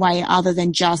different way other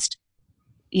than just,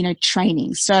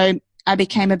 training. So I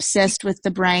became obsessed with the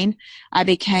brain. I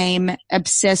became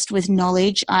obsessed with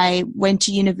knowledge. I went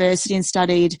to university and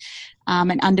studied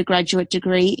an undergraduate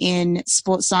degree in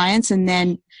sports science, and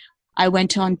then I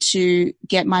went on to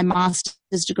get my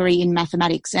master's degree in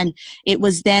mathematics. And it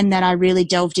was then that I really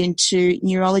delved into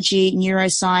neurology,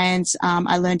 neuroscience.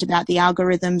 I learned about the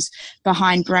algorithms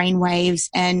behind brain waves,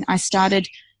 and I started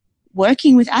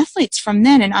working with athletes from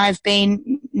then. And I've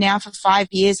been now for 5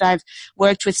 years, I've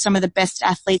worked with some of the best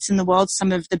athletes in the world,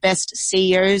 some of the best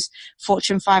CEOs,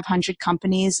 Fortune 500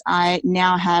 companies. I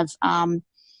now have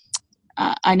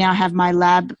my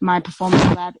lab, my performance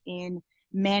lab in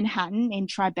Manhattan in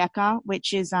Tribeca,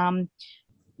 which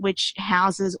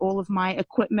houses all of my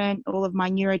equipment, all of my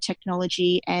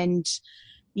neurotechnology. And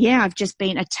yeah, I've just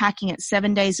been attacking it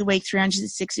 7 days a week,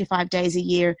 365 days a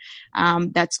year.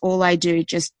 That's all I do.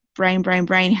 Just brain.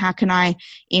 How can I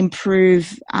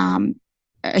improve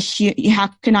how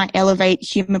can I elevate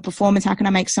human performance? How can I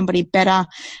make somebody better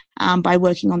by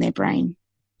working on their brain?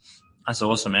 That's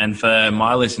awesome. And for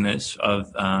my listeners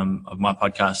of my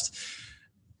podcast,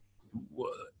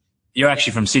 you're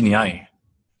actually from Sydney, are you?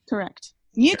 Correct.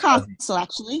 Newcastle,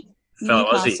 actually. Fellow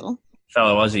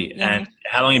Aussie. Yeah. And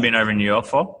how long have you been over in New York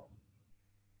for?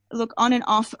 Look, on and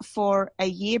off for a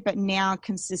year, but now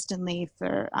consistently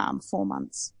for 4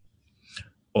 months.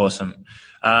 Awesome.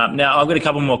 Now, I've got a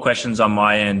couple more questions on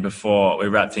my end before we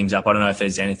wrap things up. I don't know if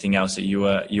there's anything else that you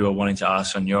were wanting to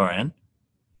ask on your end.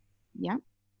 Yeah.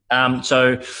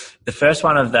 So the first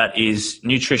one of that is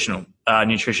nutrition,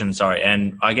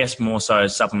 and I guess more so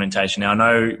supplementation. Now, I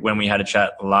know when we had a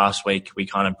chat last week, we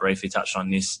kind of briefly touched on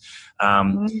this,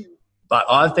 but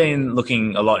I've been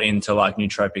looking a lot into like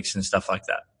nootropics and stuff like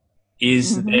that.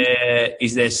 Is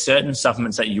there certain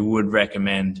supplements that you would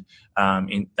recommend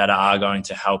that are going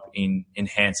to help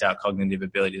enhance our cognitive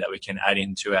ability that we can add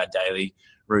into our daily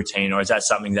routine, or is that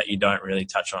something that you don't really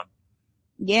touch on?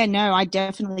 Yeah, no, I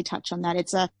definitely touch on that.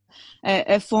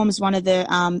 It forms one of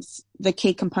the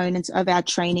key components of our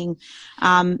training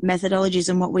methodologies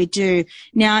and what we do.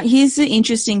 Now, here's the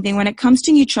interesting thing: when it comes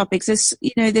to nootropics,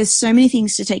 there's so many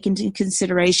things to take into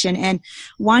consideration, and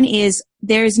one is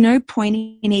there is no point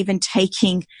in even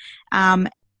taking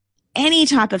any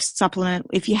type of supplement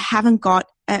if you haven't got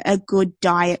a good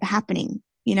diet happening.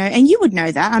 And you would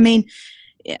know that. I mean,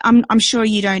 I'm sure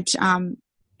you don't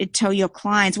tell your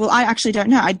clients. Well, I actually don't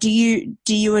know. Do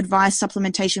you advise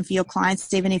supplementation for your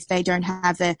clients even if they don't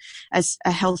have a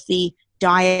healthy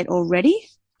diet already?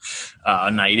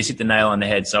 No, you just hit the nail on the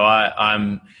head. So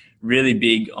I'm really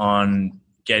big on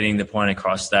getting the point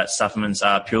across that supplements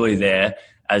are purely there,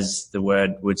 as the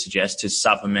word would suggest, to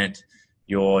supplement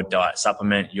your diet,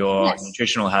 supplement your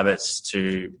nutritional habits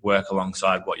to work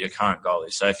alongside what your current goal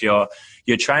is. So if your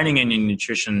training and your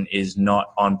nutrition is not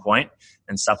on point,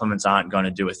 then supplements aren't going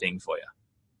to do a thing for you.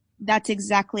 That's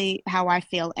exactly how I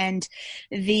feel. And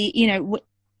the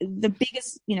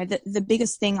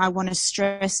biggest thing I want to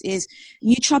stress is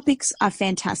nootropics are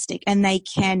fantastic, and they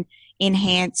can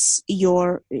enhance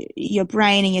your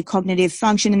brain and your cognitive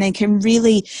function, and they can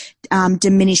really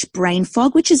diminish brain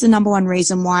fog, which is the number one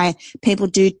reason why people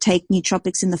do take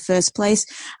nootropics in the first place.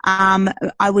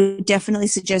 I would definitely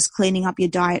suggest cleaning up your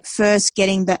diet first,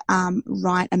 getting the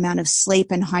right amount of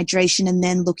sleep and hydration, and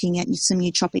then looking at some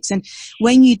nootropics. And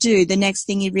when you do, the next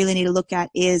thing you really need to look at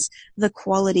is the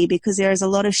quality, because there is a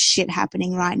lot of shit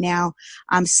happening right now.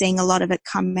 I'm seeing a lot of it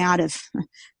come out of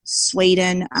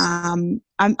Sweden.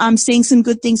 I'm seeing some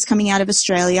good things coming out of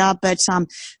Australia, but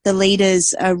the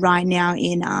leaders are right now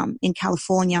in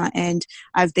California, and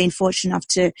I've been fortunate enough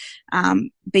to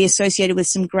be associated with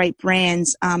some great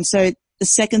brands. So the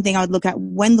second thing I would look at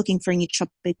when looking for a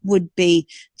nootropic would be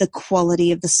the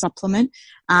quality of the supplement.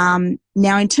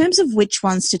 Now, in terms of which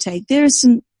ones to take, there are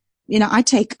some. I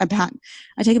take about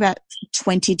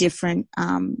 20 different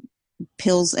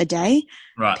pills a day.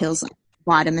 Right. Pills,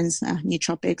 vitamins,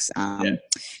 nootropics.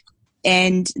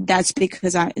 And that's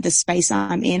because the space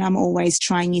I'm in, I'm always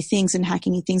trying new things and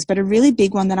hacking new things. But a really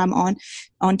big one that I'm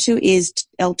onto is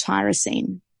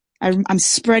L-tyrosine. I'm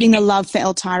spreading the love for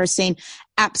L-tyrosine.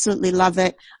 Absolutely love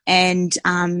it. And,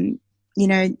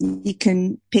 you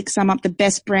can pick some up. The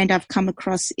best brand I've come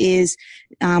across is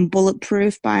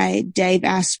Bulletproof by Dave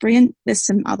Asprey. And there's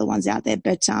some other ones out there,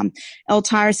 but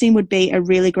L-tyrosine would be a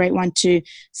really great one to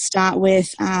start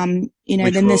with.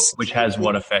 Which has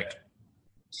what effect?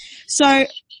 So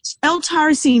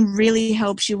L-tyrosine really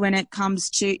helps you when it comes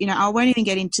to, I won't even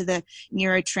get into the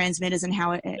neurotransmitters and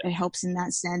how it helps in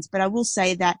that sense, but I will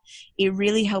say that it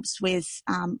really helps with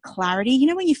clarity.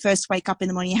 When you first wake up in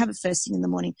the morning, you have it first thing in the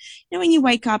morning. When you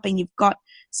wake up and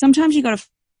sometimes you've got a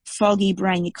foggy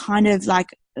brain, you kind of like,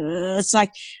 it's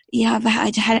like, I've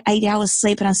had 8 hours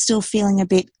sleep and I'm still feeling a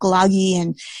bit gluggy,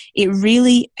 and it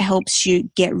really helps you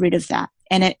get rid of that.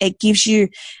 And it gives you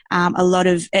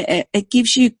it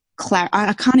gives you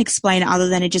I can't explain it other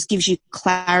than it just gives you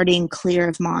clarity and clear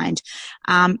of mind.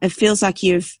 It feels like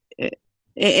it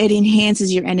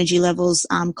enhances your energy levels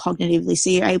cognitively,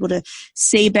 so you're able to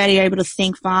see better, you're able to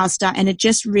think faster, and it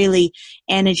just really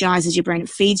energizes your brain. It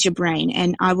feeds your brain,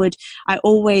 and I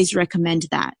always recommend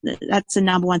that. That's the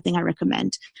number one thing I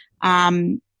recommend.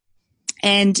 And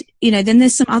then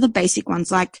there's some other basic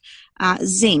ones like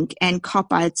zinc and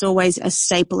copper. It's always a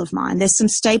staple of mine. There's some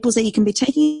staples that you can be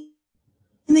taking.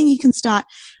 And then you can start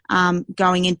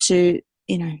going into,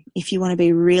 if you want to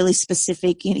be really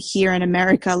specific, here in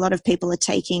America, a lot of people are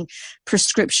taking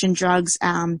prescription drugs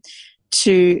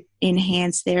to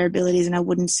enhance their abilities, and I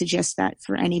wouldn't suggest that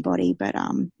for anybody. But,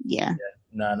 yeah.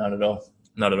 No, not at all.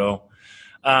 Not at all.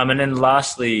 And then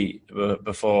lastly,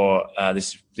 before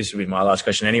this will be my last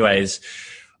question anyways,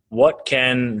 what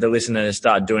can the listener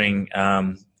start doing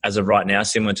as of right now,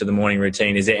 similar to the morning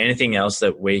routine? Is there anything else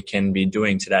that we can be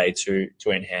doing today to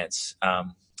enhance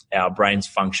our brain's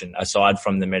function aside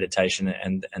from the meditation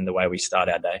and the way we start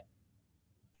our day?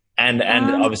 And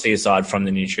obviously aside from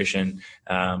the nutrition,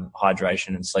 hydration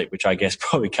and sleep, which I guess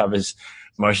probably covers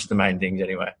most of the main things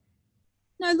anyway.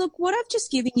 No, look, what I've just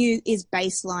given you is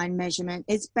baseline measurement.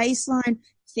 It's baseline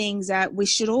things that we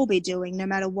should all be doing no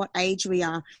matter what age we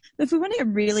are. But if we want to get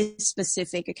really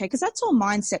specific, okay, because that's all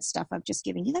mindset stuff I've just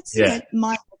given you. That's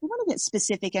we want to get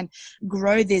specific and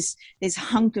grow this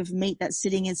hunk of meat that's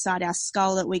sitting inside our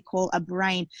skull that we call a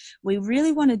brain. We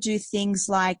really want to do things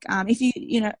like if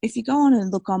you go on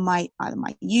and look on either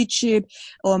my YouTube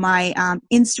or my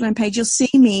Instagram page, you'll see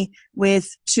me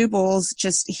with two balls,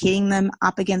 just hitting them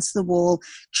up against the wall,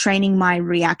 training my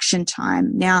reaction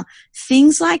time. Now,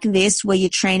 things like this, where you're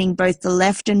training both the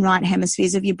left and right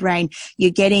hemispheres of your brain,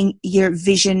 you're getting your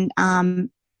vision,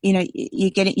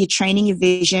 you're training your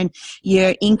vision,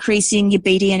 you're increasing your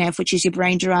BDNF, which is your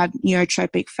brain-derived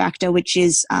neurotropic factor, which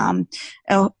is a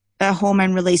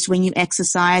hormone released when you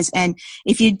exercise. And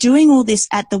if you're doing all this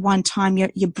at the one time,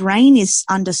 your brain is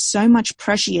under so much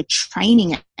pressure, you're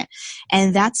training it.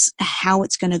 And that's how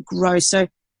it's going to grow. So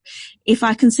if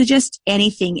I can suggest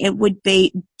anything, it would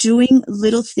be doing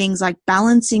little things like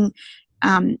balancing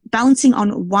on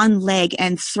one leg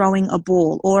and throwing a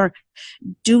ball, or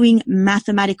doing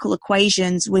mathematical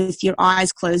equations with your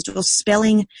eyes closed, or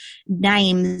spelling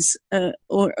names,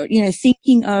 or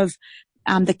thinking of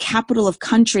the capital of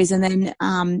countries and then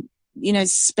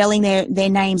spelling their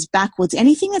names backwards.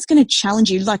 Anything that's going to challenge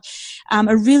you. Like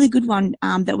a really good one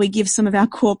that we give some of our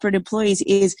corporate employees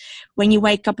is, when you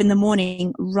wake up in the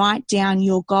morning, write down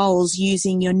your goals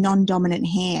using your non-dominant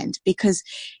hand, because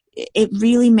it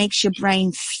really makes your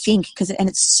brain think, and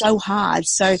it's so hard.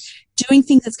 So doing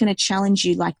things that's going to challenge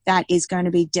you like that is going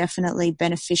to be definitely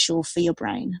beneficial for your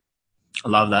brain. I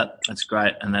love that. That's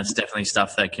great. And that's definitely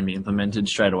stuff that can be implemented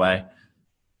straight away.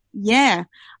 Yeah.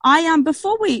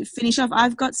 Before we finish off,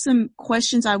 I've got some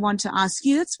questions I want to ask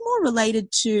you that's more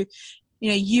related to,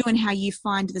 you and how you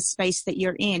find the space that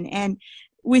you're in. And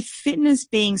with fitness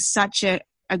being such a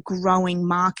growing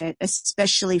market,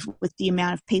 especially with the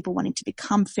amount of people wanting to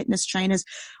become fitness trainers,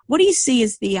 what do you see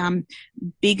as the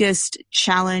biggest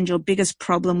challenge or biggest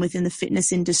problem within the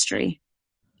fitness industry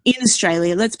in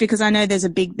Australia? Because I know there's a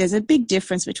big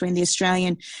difference between the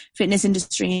Australian fitness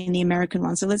industry and the American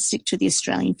one. So let's stick to the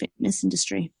Australian fitness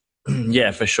industry. Yeah,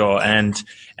 for sure. And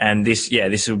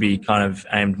this will be kind of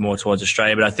aimed more towards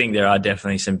Australia, but I think there are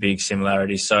definitely some big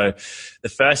similarities. So the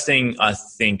first thing I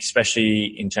think, especially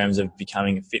in terms of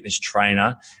becoming a fitness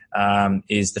trainer,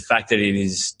 is the fact that it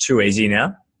is too easy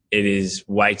now. It is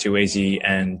way too easy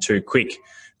and too quick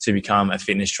to become a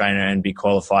fitness trainer and be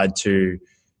qualified to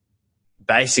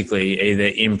basically either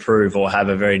improve or have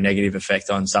a very negative effect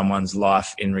on someone's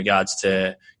life in regards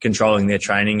to controlling their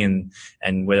training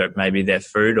and whether it may be their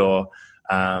food or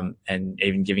and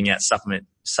even giving out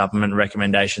supplement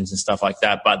recommendations and stuff like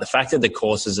that. But the fact that the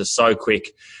courses are so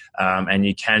quick and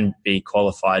you can be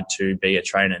qualified to be a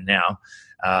trainer now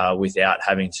without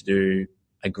having to do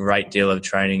a great deal of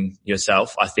training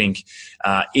yourself, I think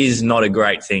is not a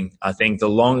great thing. I think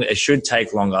it should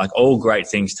take longer. Like, all great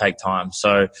things take time.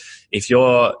 So if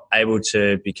you're able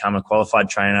to become a qualified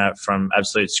trainer from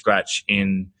absolute scratch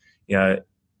in,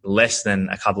 less than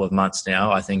a couple of months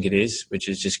now, I think it is, which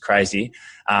is just crazy.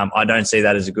 I don't see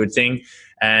that as a good thing.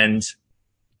 And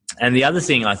the other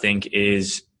thing I think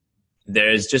is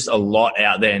there's just a lot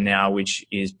out there now which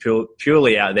is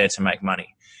purely out there to make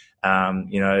money.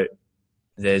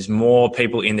 There's more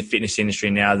people in the fitness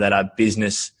industry now that are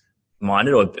business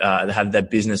minded or have that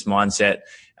business mindset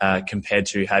compared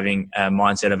to having a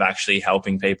mindset of actually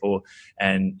helping people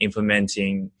and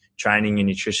implementing training and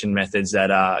nutrition methods that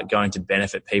are going to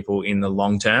benefit people in the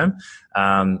long term,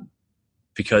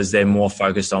 because they're more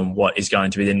focused on what is going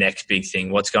to be the next big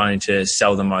thing, what's going to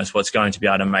sell the most, what's going to be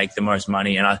able to make the most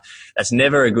money. And that's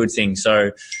never a good thing.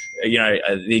 So,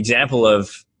 the example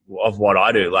of what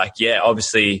I do,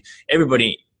 obviously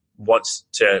everybody wants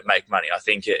to make money. I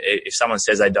think if someone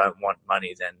says they don't want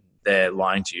money, then they're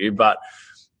lying to you. But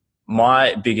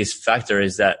my biggest factor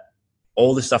is that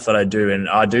all the stuff that I do, and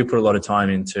I do put a lot of time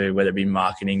into, whether it be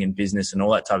marketing and business and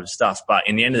all that type of stuff. But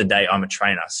in the end of the day, I'm a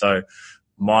trainer. So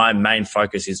my main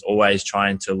focus is always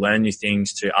trying to learn new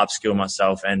things, to upskill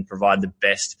myself and provide the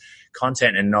best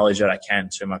content and knowledge that I can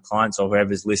to my clients or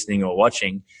whoever's listening or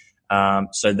watching.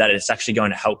 so that it's actually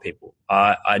going to help people.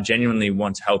 I genuinely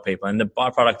want to help people. And the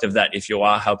byproduct of that, if you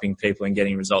are helping people and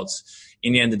getting results,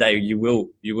 in the end of the day, you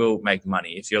will make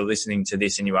money. If you're listening to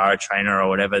this and you are a trainer or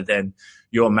whatever, then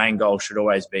your main goal should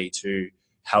always be to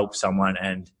help someone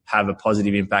and have a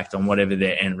positive impact on whatever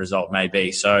their end result may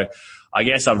be. So I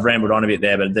guess I've rambled on a bit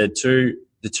there, but the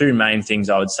two main things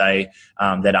I would say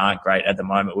that aren't great at the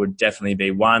moment would definitely be,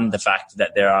 one, the fact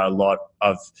that there are a lot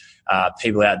of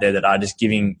people out there that are just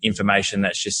giving information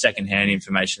that's just secondhand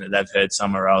information that they've heard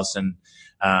somewhere else, and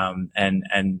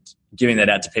giving that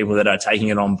out to people that are taking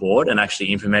it on board and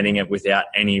actually implementing it without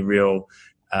any real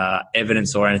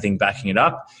evidence or anything backing it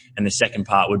up. And the second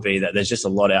part would be that there's just a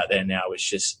lot out there now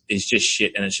which is just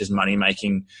shit, and it's just money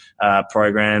making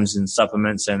programs and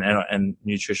supplements and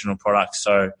nutritional products.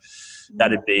 So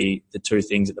that'd be the two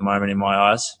things at the moment in my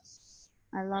eyes.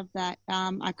 I love that.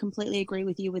 I completely agree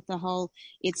with you with the whole,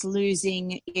 it's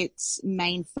losing its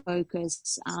main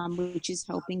focus, which is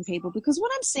helping people. Because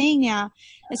what I'm seeing now,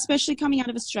 especially coming out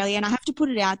of Australia, and I have to put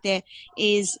it out there,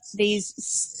 is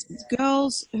these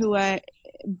girls who are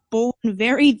born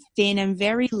very thin and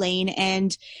very lean,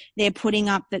 and they're putting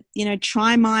up that,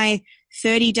 try my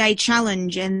 30-day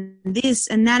challenge and this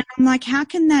and that. I'm like, how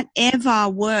can that ever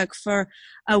work for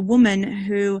a woman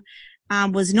who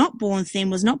was not born thin,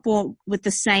 was not born with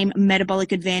the same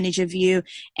metabolic advantage of you?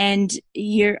 And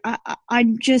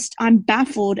I'm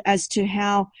baffled as to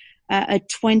how a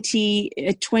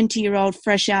 20-year-old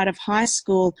fresh out of high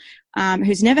school,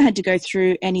 who's never had to go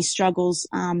through any struggles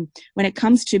when it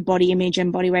comes to body image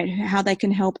and body weight, how they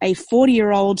can help a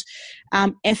 40-year-old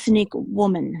ethnic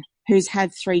woman who's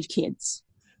had 3 kids.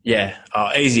 Yeah.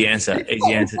 Easy answer.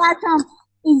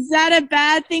 Is that a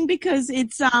bad thing? Because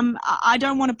it's, I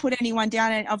don't want to put anyone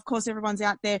down. And of course, everyone's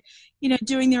out there,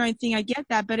 doing their own thing. I get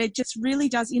that, but it just really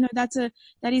does, that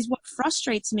is what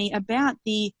frustrates me about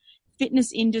the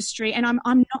fitness industry. And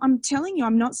I'm telling you,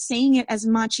 I'm not seeing it as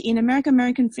much in America.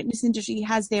 American fitness industry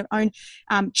has their own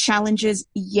challenges,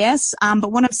 yes.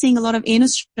 But what I'm seeing a lot of in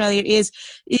Australia is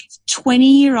it's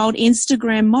 20-year-old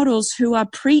Instagram models who are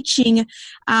preaching,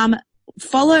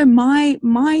 follow my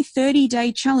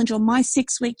 30-day challenge or my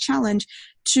 6-week challenge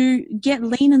to get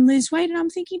lean and lose weight. And I'm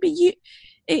thinking, but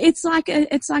it's like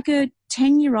a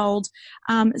 10-year-old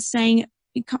saying,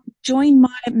 join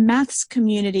my maths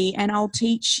community and I'll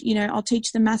teach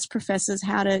the maths professors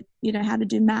how to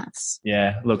do maths.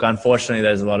 Yeah. Look, unfortunately,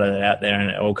 there's a lot of it out there, and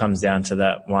it all comes down to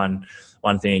that one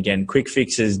thing again. Quick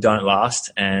fixes don't last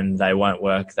and they won't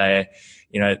work. There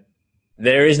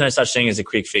is no such thing as a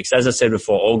quick fix. As I said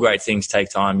before, all great things take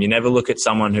time. You never look at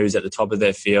someone who's at the top of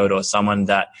their field, or someone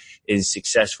that is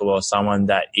successful, or someone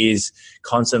that is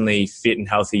constantly fit and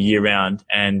healthy year round,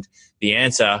 and the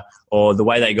answer or the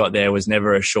way they got there was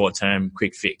never a short-term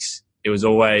quick fix. It was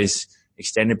always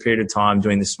extended period of time,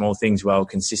 doing the small things well,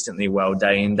 consistently well,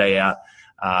 day in, day out,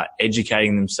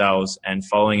 educating themselves and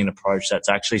following an approach that's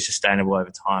actually sustainable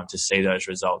over time to see those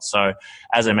results. So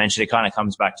as I mentioned, it kind of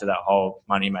comes back to that whole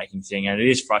money-making thing, and it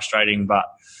is frustrating, but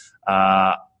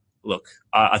look,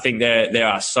 I think there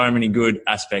are so many good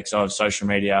aspects of social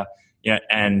media,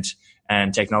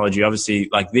 and technology. Obviously,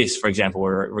 like this, for example,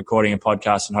 we're recording a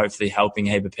podcast and hopefully helping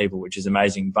a heap of people, which is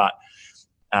amazing. But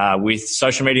with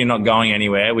social media not going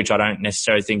anywhere, which I don't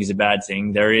necessarily think is a bad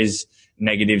thing, there is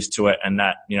negatives to it. And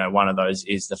that, one of those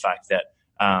is the fact that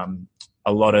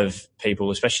a lot of people,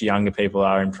 especially younger people,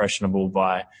 are impressionable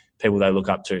by people they look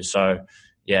up to. So,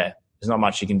 yeah, there's not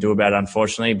much you can do about it,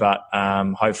 unfortunately. But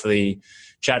hopefully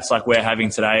chats like we're having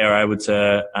today are able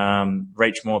to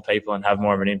reach more people and have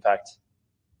more of an impact.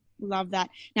 Love that.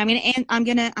 Now I'm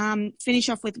gonna finish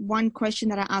off with one question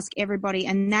that I ask everybody,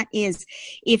 and that is,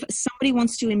 if somebody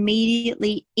wants to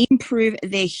immediately improve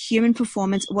their human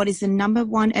performance, what is the number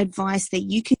one advice that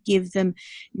you could give them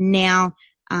now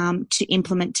to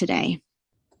implement today?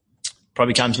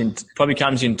 Probably comes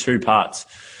in 2 parts.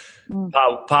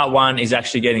 Part one is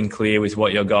actually getting clear with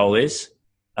what your goal is.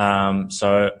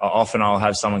 So often I'll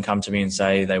have someone come to me and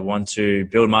say they want to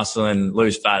build muscle and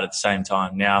lose fat at the same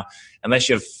time. Now, unless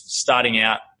you're starting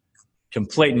out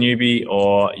complete newbie,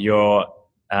 or you're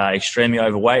extremely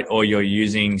overweight, or you're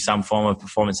using some form of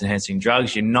performance enhancing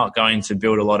drugs, you're not going to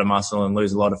build a lot of muscle and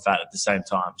lose a lot of fat at the same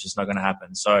time. It's just not going to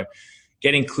happen. So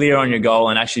getting clear on your goal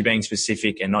and actually being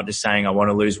specific, and not just saying I want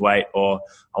to lose weight or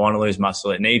I want to lose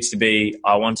muscle. It needs to be,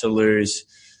 I want to lose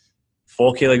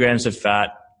 4 kilograms of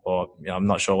fat, or I'm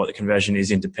not sure what the conversion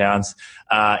is into pounds,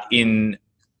 in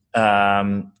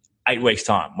 8 weeks'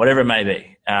 time, whatever it may be.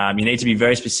 You need to be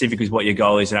very specific with what your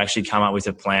goal is and actually come up with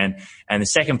a plan. And the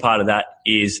second part of that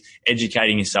is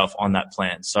educating yourself on that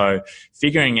plan. So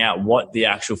figuring out what the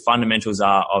actual fundamentals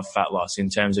are of fat loss in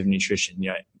terms of nutrition,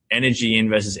 energy in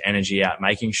versus energy out,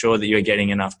 making sure that you're getting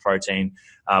enough protein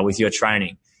with your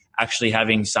training, actually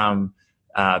having some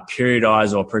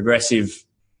periodized or progressive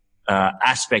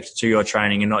aspect to your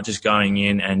training and not just going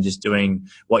in and just doing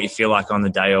what you feel like on the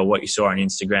day or what you saw on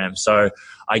Instagram. So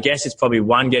I guess it's probably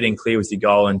one, getting clear with your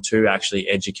goal, and two, actually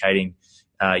educating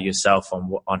yourself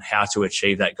on how to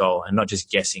achieve that goal and not just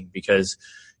guessing, because,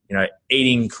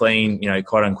 eating clean,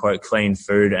 quote unquote clean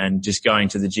food and just going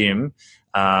to the gym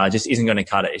just isn't going to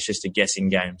cut it. It's just a guessing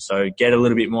game. So get a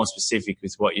little bit more specific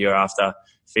with what you're after,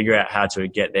 figure out how to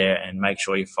get there, and make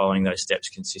sure you're following those steps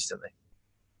consistently.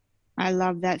 I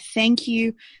love that. Thank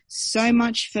you so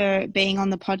much for being on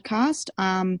the podcast.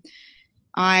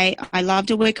 I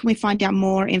loved it. Where can we find out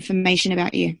more information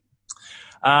about you?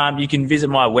 You can visit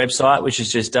my website, which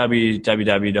is just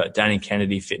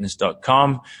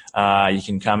www.dannykennedyfitness.com. You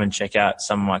can come and check out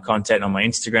some of my content on my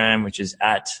Instagram, which is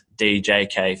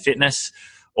 @DJKFitness.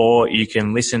 Or you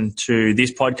can listen to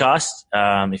this podcast,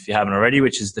 if you haven't already,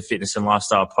 which is the Fitness and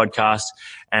Lifestyle Podcast.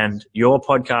 And your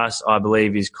podcast, I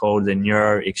believe, is called the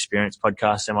Neuro Experience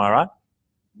Podcast. Am I right?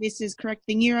 This is correct,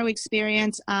 the Neuro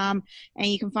Experience. And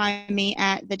you can find me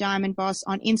at The Diamond Boss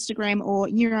on Instagram or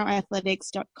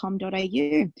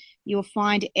neuroathletics.com.au. You'll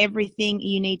find everything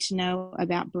you need to know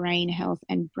about brain health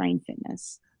and brain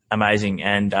fitness. Amazing.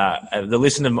 And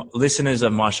the listeners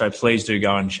of my show, please do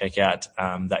go and check out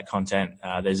that content.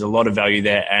 There's a lot of value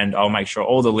there, and I'll make sure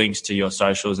all the links to your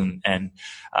socials and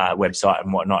website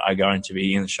and whatnot are going to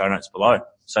be in the show notes below.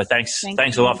 So thanks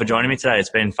a lot for joining me today. It's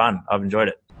been fun. I've enjoyed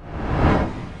it.